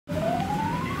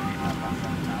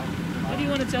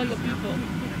want to tell your people?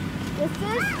 This is the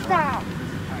water.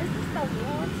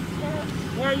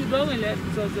 Where are you going,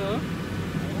 Zozo?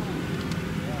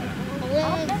 We're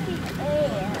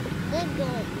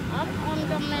going up on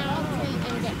the mountain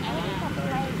in the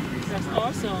air. That's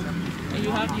awesome. And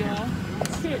you have your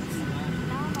kids.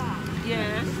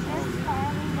 Yes.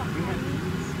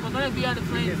 We're going to be on the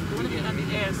plane. We're going to be on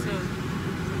the air soon.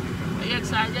 Are you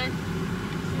excited?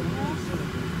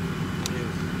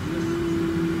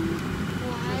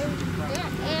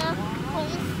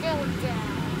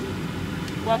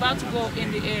 We're about to go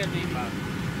in the air, baby. About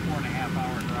 4.5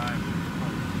 hour drive.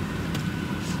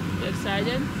 You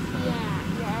excited? Yeah.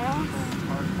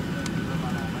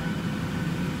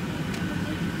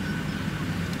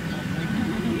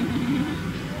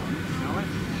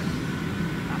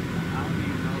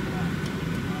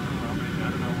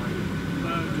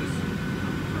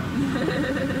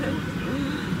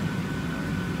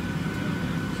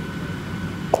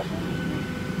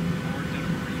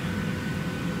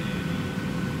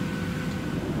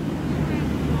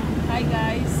 Hi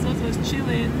guys, Zozo's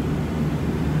chilling.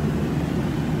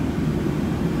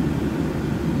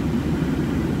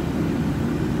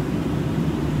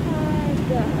 Hi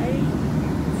guys.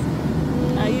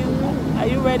 Are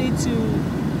you ready to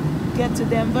get to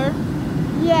Denver?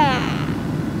 Yeah.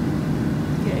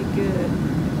 Okay, good.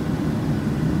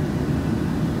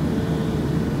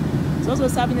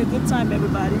 Zozo's having a good time,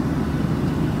 everybody.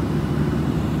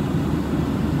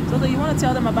 Zozo, you want to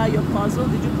tell them about your puzzle?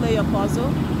 Did you play your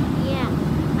puzzle? Yeah.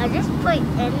 I just played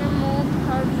animal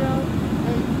puzzle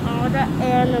and all the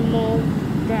animals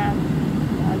that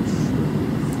I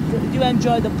choose. Did you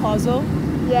enjoy the puzzle?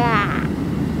 Yeah.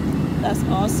 That's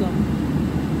awesome.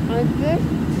 I just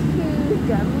choose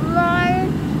the lion,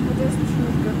 I just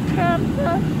choose the panther, I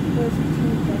just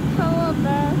choose the polar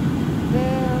bear,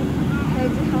 bear,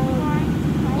 hedgehog,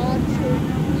 orchid,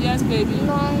 Yes, baby.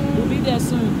 lion, We'll be there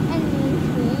soon.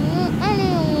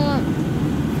 anyone.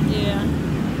 Yeah.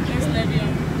 There's Levy.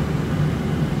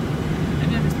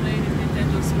 Levy is playing his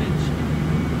Nintendo Switch.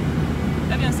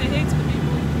 Levy, say hey to the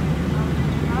people.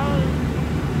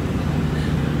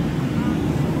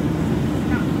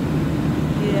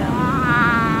 Yeah.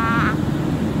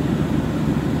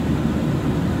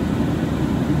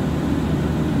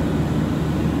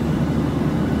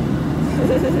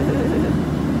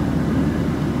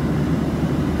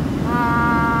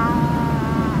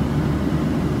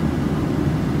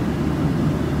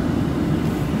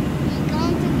 We're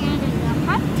going to get in the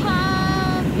hot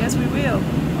tub. Yes, we will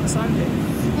on Sunday.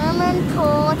 Swimming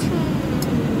pool too.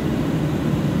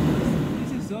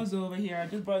 This is Zozo over here. I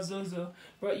just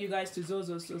brought you guys to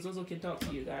Zozo so Zozo can talk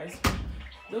to you guys.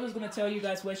 Zozo's gonna tell you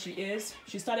guys where she is.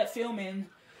 She started filming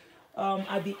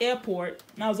at the airport.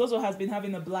 Now Zozo has been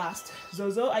having a blast.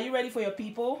 Zozo, are you ready for your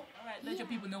people? All right, let your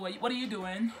people know what are you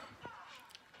doing.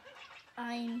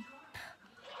 I'm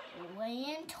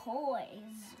playing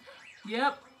toys.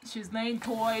 Yep, she's laying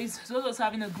toys. Zozo's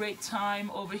having a great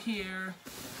time over here.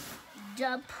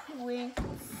 The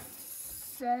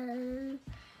princess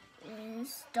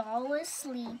is always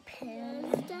sleeping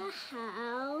in the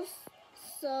house.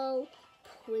 So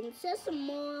Princess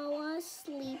Mara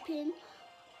sleeping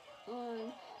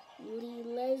on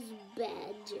Lila's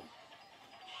bed.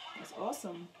 That's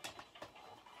awesome.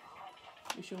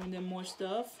 You're showing them more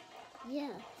stuff.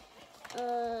 Yeah.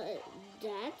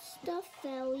 That's the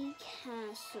fairy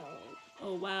castle.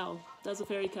 Oh wow, that's a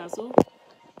fairy castle.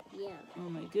 Yeah. Oh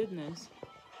my goodness.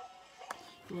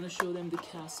 You want to show them the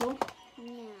castle?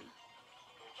 Yeah.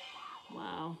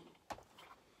 Wow.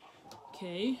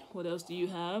 Okay, what else do you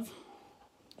have?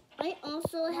 I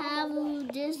also have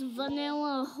this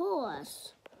vanilla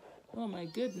horse. Oh my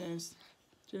goodness.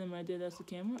 Show them right there, that's the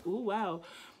camera. Oh wow,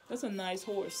 that's a nice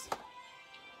horse.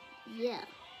 Yeah.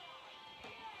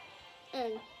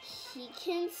 And he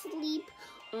can sleep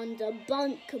on the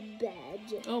bunk bed.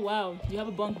 Oh wow, you have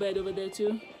a bunk bed over there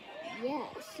too? Yeah,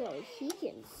 so he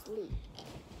can sleep.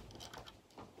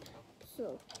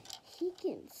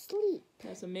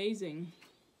 That's amazing.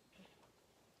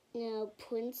 Now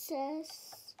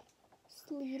Princess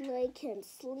Lila can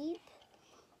sleep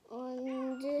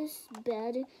on this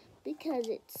bed because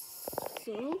it's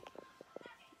so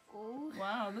old.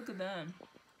 Wow, look at them.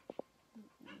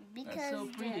 Because so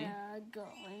pretty. they're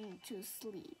going to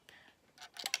sleep.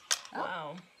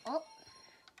 Wow. Oh,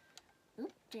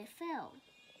 oop, they fell.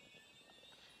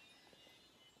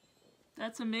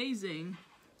 That's amazing.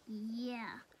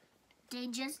 Yeah. They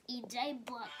just eat their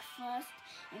breakfast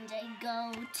and they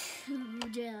go to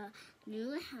the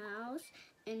new house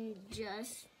and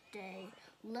just they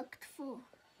looked for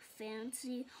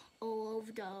fancy all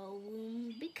over the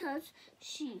room because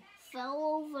she fell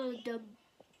over the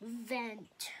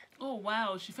vent. Oh,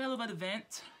 wow. She fell over the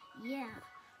vent? Yeah.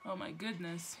 Oh, my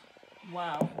goodness.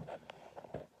 Wow.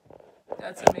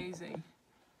 That's amazing.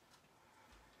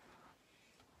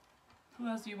 Who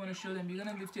else do you want to show them? You're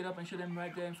going to lift it up and show them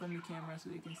right there in front of the camera so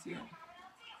they can see it.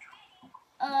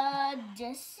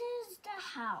 This is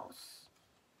the house.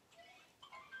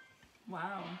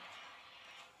 Wow.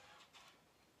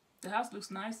 The house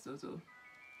looks nice, Zozo.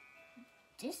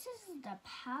 This is the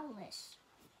palace.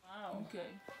 Wow. Okay.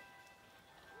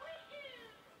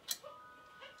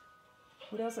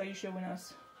 What else are you showing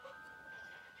us?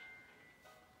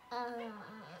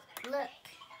 Look.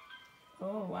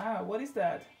 Oh, wow. What is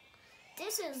that?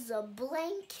 This is a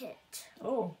blanket.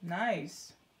 Oh,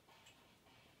 nice.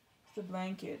 It's a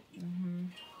blanket. Mm-hmm.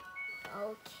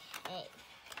 Okay.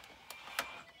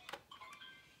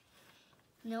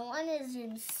 No one is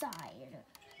inside.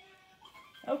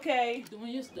 Okay.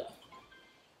 Doing your stuff.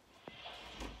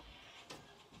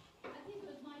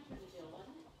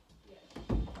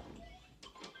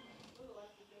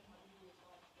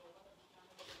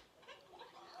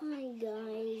 Hi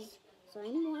guys, so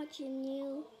I'm watching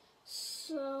you.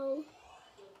 So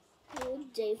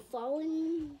they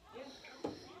falling.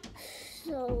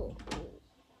 So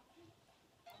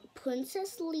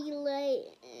Princess Lila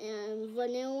and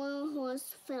Vanilla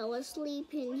Horse fell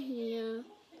asleep in here.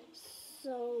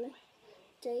 So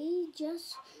they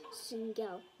just sing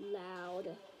out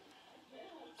loud.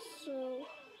 So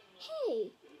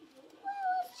hey,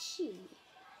 where is she?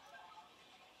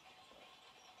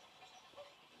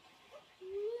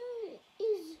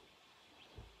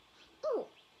 Oh,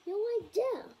 you're right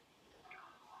there.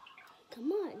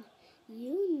 Come on,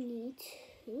 you need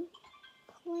to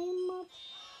climb up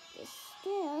the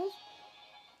stairs.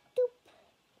 Doop,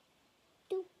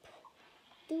 doop,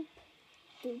 doop,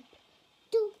 doop,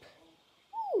 doop.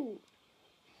 Ooh.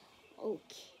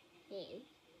 Okay.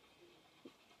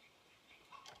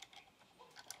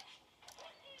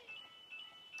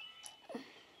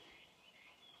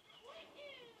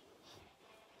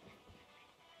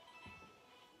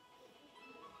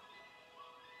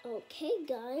 Okay,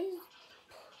 guys.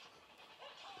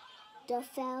 The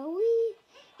fairy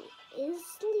is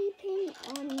sleeping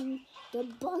on the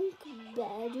bunk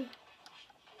bed.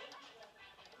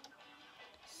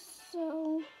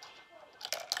 So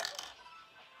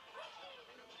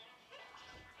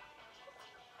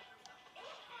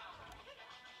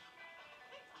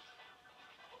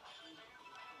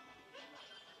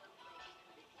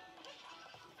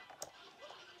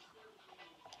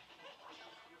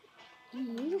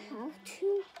you have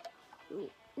to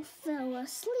fall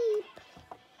asleep.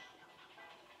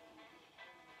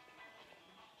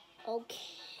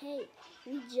 Okay,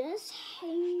 we just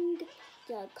hang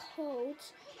the coat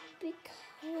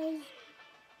because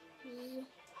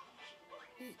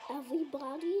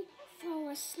everybody fell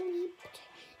asleep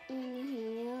in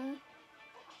here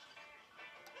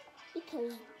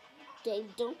because they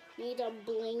don't need a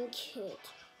blanket.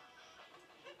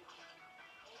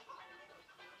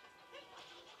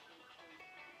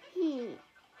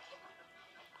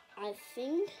 I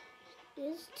think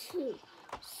it's too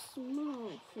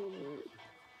small for me.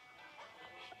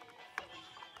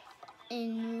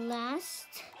 And last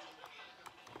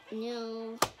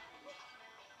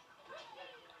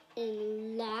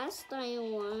I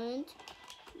want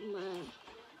my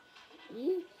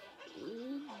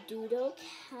doodle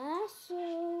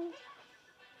castle.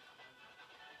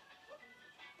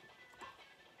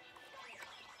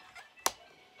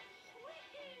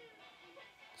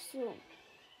 So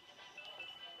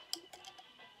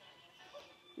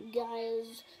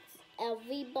guys,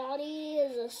 everybody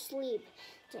is asleep.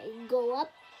 They go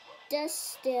up the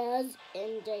stairs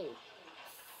and they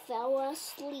fell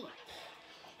asleep.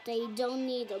 They don't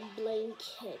need a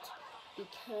blanket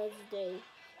because they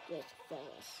just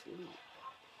fell asleep.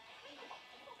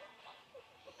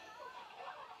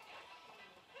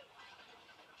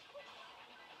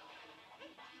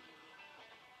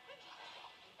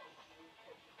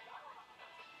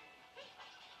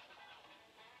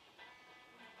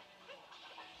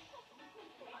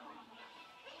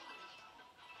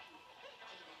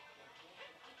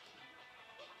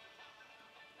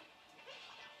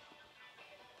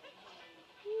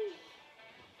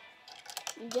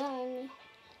 Done.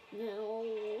 Now,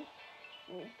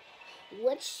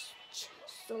 which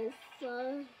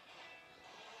sofa?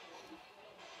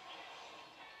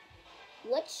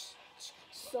 Which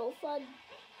sofa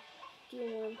do you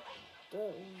want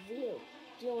the view?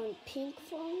 Do you want pink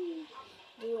one?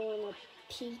 Do you want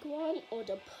a pink one or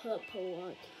the purple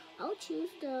one? I'll choose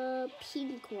the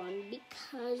pink one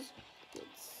because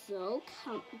It's so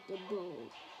comfortable.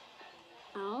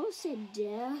 I'll sit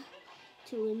there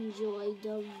to enjoy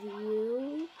the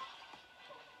view.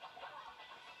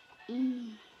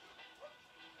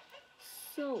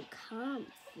 So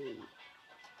comfy.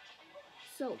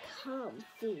 So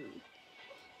comfy.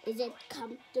 Is it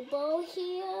comfortable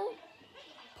here,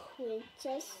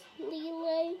 Princess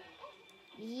Lily?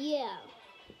 Yeah.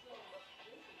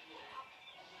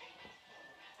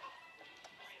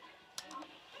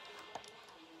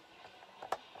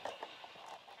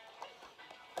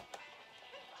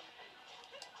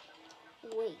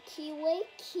 Wakey,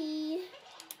 wakey.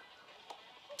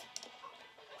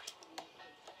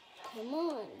 Come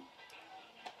on.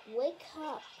 Wake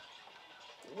up.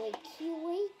 Wakey,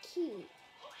 wakey.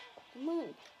 Come on.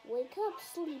 Wake up,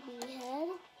 sleepyhead.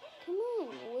 Come on.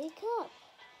 Wake up,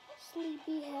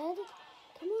 sleepyhead.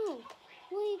 Come on.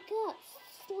 Wake up,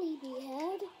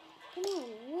 sleepyhead. Come on.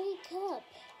 Wake up.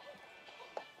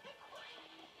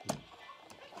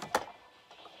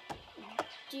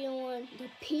 Do you want the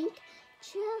pink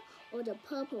chair or the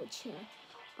purple chair?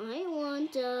 I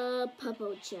want the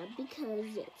purple chair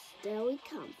because it's very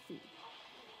comfy.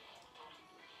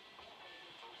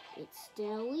 It's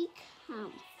very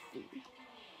comfy.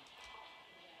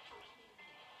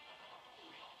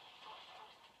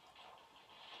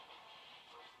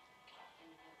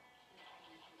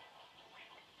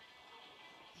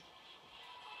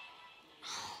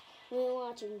 We're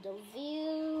watching the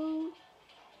view.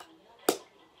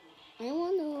 I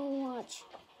want to watch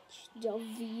the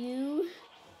view.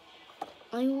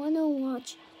 I want to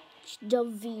watch the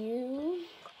view.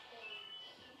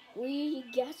 We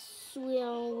guess we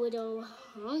are a little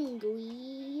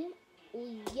hungry.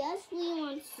 We guess we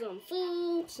want some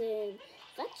fruits and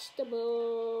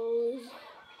vegetables.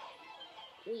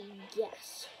 We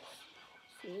guess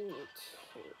we need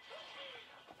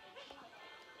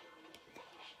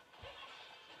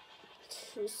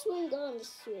to swing on the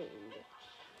swing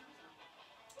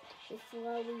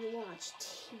before we watch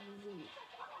TV.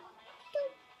 Do,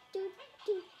 do,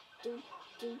 do, do,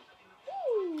 do.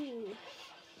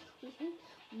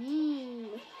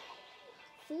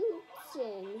 Fruits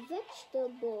and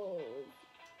vegetables.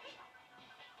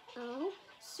 I'll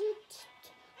sit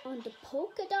on the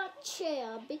polka dot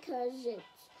chair because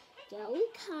it's very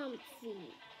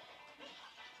comfy.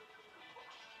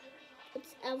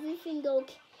 Is everything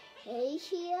okay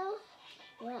here?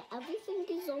 Well, everything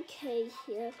is okay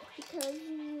here because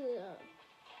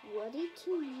we're ready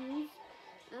to use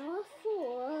our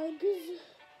forks.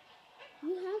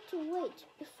 You have to wait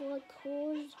before it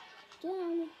cools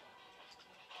down.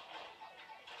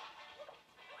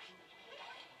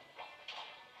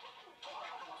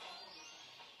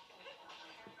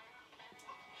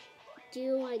 Do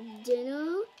you like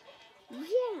dinner?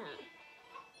 Yeah.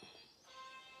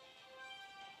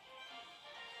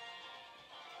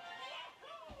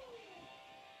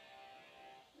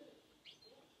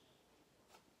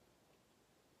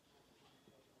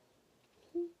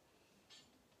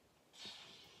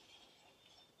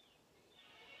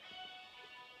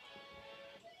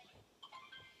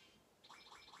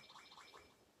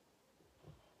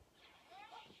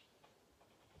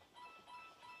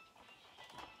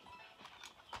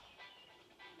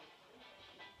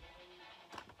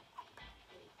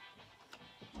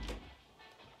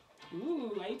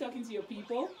 Ooh, are you talking to your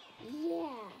people? Yeah.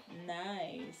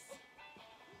 Nice.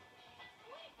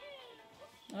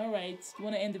 All right, you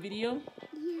want to end the video?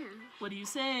 Yeah. What do you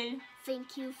say?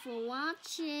 Thank you for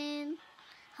watching.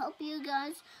 Hope you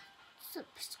guys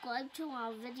subscribe to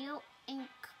our video and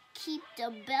keep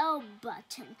the bell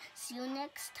button. See you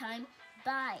next time.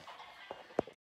 Bye.